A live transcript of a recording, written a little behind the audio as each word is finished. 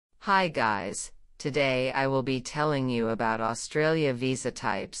Hi guys, today I will be telling you about Australia visa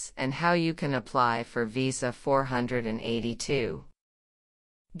types and how you can apply for visa 482.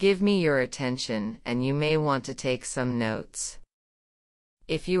 Give me your attention and you may want to take some notes.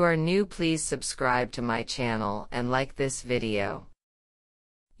 If you are new, please subscribe to my channel and like this video.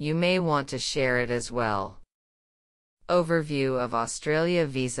 You may want to share it as well. Overview of Australia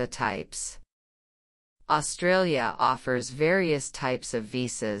visa types. Australia offers various types of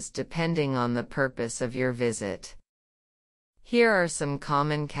visas depending on the purpose of your visit. Here are some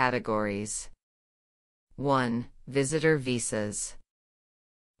common categories. 1. Visitor visas.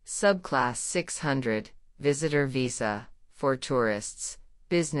 Subclass 600, visitor visa, for tourists,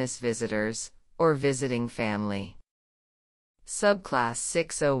 business visitors, or visiting family. Subclass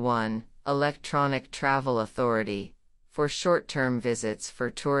 601, electronic travel authority, for short-term visits for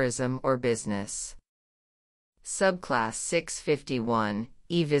tourism or business. Subclass 651,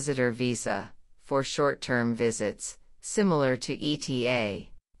 e-visitor visa, for short-term visits, similar to ETA,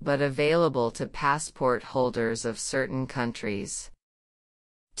 but available to passport holders of certain countries.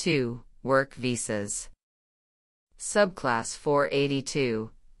 2. Work visas. Subclass 482,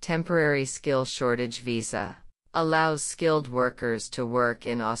 temporary skill shortage visa, allows skilled workers to work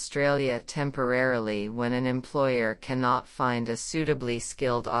in Australia temporarily when an employer cannot find a suitably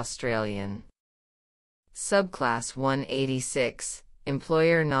skilled Australian. Subclass 186,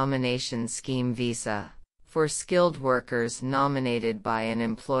 Employer Nomination Scheme Visa, for skilled workers nominated by an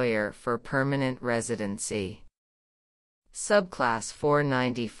employer for permanent residency. Subclass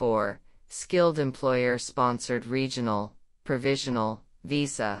 494, Skilled Employer-Sponsored Regional, Provisional,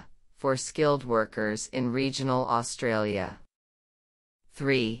 Visa, for skilled workers in regional Australia.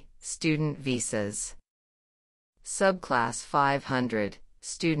 3. Student visas. Subclass 500,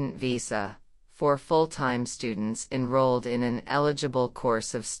 Student Visa, for full-time students enrolled in an eligible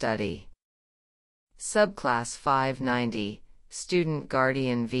course of study. Subclass 590, Student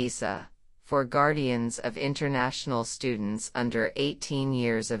Guardian Visa, for guardians of international students under 18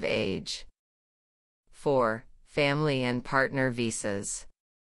 years of age. 4. Family and partner visas.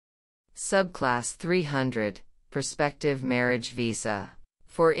 Subclass 300, Prospective Marriage Visa,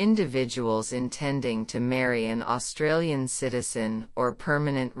 for individuals intending to marry an Australian citizen or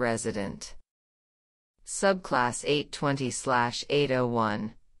permanent resident. Subclass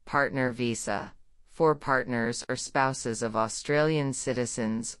 820/801, Partner Visa, for partners or spouses of Australian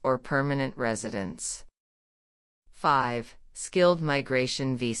citizens or permanent residents. 5. Skilled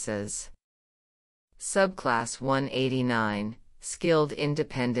Migration Visas. Subclass 189, Skilled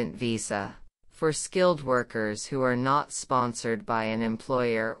Independent Visa, for skilled workers who are not sponsored by an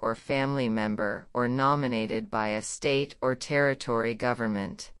employer or family member or nominated by a state or territory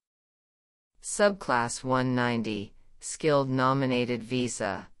government. Subclass 190, Skilled Nominated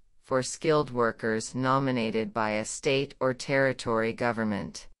Visa, for skilled workers nominated by a state or territory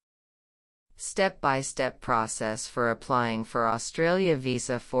government. Step-by-step process for applying for Australia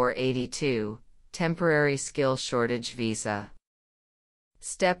Visa 482, Temporary Skill Shortage Visa.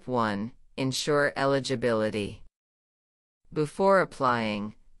 Step 1. Ensure eligibility. Before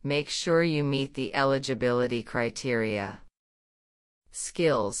applying, make sure you meet the eligibility criteria.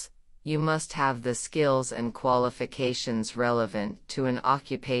 Skills. You must have the skills and qualifications relevant to an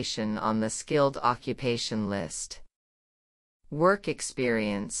occupation on the skilled occupation list. Work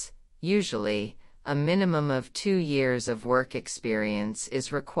experience. Usually, a minimum of 2 years of work experience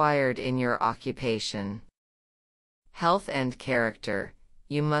is required in your occupation. Health and character.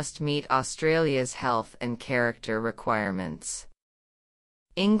 You must meet Australia's health and character requirements.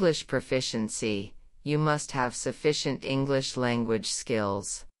 English proficiency. You must have sufficient English language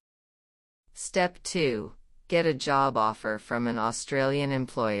skills. Step 2. Get a job offer from an Australian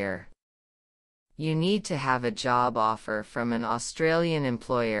employer. You need to have a job offer from an Australian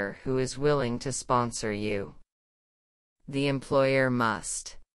employer who is willing to sponsor you. The employer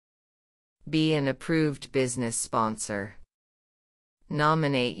must be an approved business sponsor,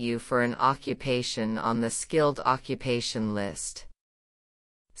 nominate you for an occupation on the skilled occupation list.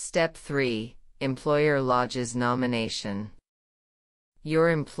 Step 3. Employer lodges nomination.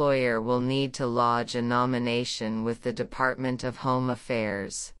 Your employer will need to lodge a nomination with the Department of Home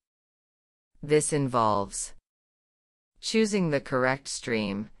Affairs. This involves choosing the correct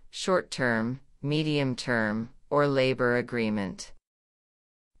stream, short-term, medium-term, or labor agreement,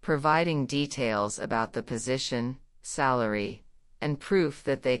 providing details about the position, salary, and proof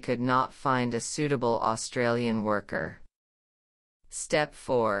that they could not find a suitable Australian worker. Step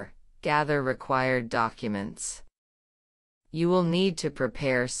 4. Gather required documents. You will need to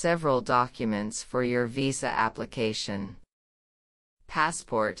prepare several documents for your visa application.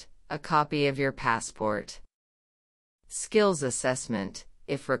 Passport, a copy of your passport. Skills assessment,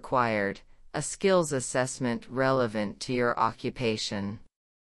 if required, a skills assessment relevant to your occupation.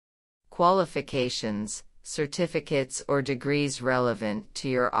 Qualifications, certificates or degrees relevant to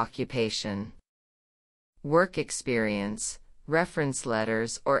your occupation. Work experience, reference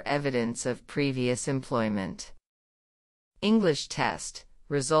letters or evidence of previous employment. English test,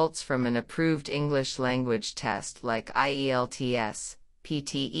 results from an approved English language test like IELTS,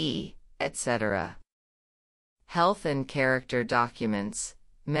 PTE, etc. Health and character documents,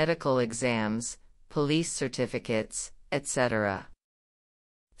 medical exams, police certificates, etc.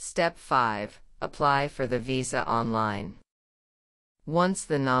 Step 5. Apply for the visa online. Once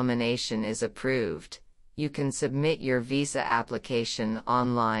the nomination is approved, you can submit your visa application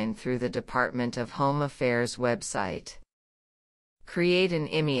online through the Department of Home Affairs website. Create an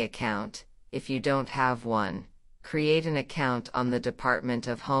IME account. If you don't have one, create an account on the Department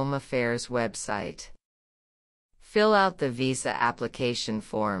of Home Affairs website. Fill out the visa application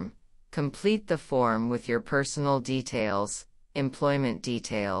form. Complete the form with your personal details, employment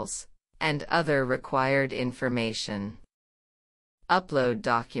details, and other required information. Upload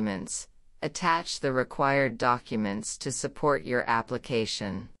documents. Attach the required documents to support your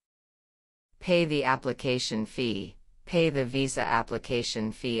application. Pay the application fee. Pay the visa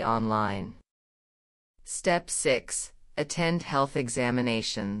application fee online. Step 6. Attend health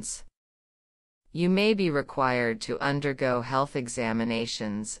examinations. You may be required to undergo health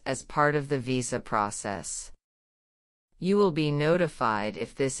examinations as part of the visa process. You will be notified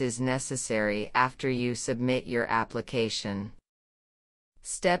if this is necessary after you submit your application.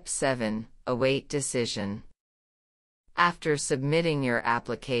 Step 7. Await decision. After submitting your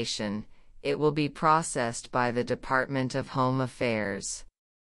application, it will be processed by the Department of Home Affairs.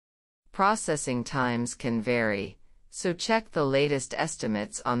 Processing times can vary, so check the latest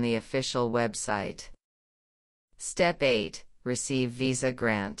estimates on the official website. Step 8. Receive visa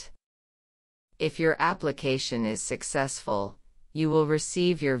grant. If your application is successful, you will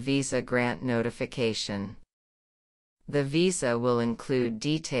receive your visa grant notification. The visa will include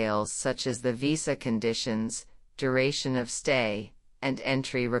details such as the visa conditions, duration of stay, and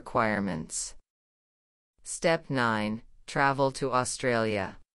entry requirements. Step 9. Travel to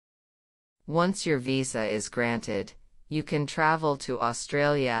Australia. Once your visa is granted, you can travel to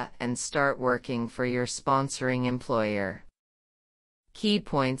Australia and start working for your sponsoring employer. Key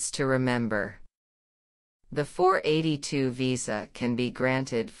points to remember. The 482 visa can be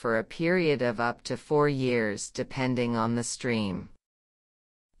granted for a period of up to 4 years depending on the stream.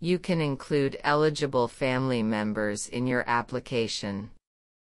 You can include eligible family members in your application.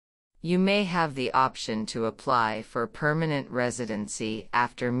 You may have the option to apply for permanent residency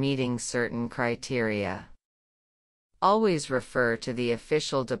after meeting certain criteria. Always refer to the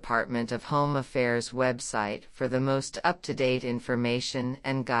official Department of Home Affairs website for the most up-to-date information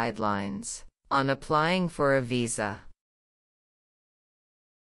and guidelines on applying for a visa.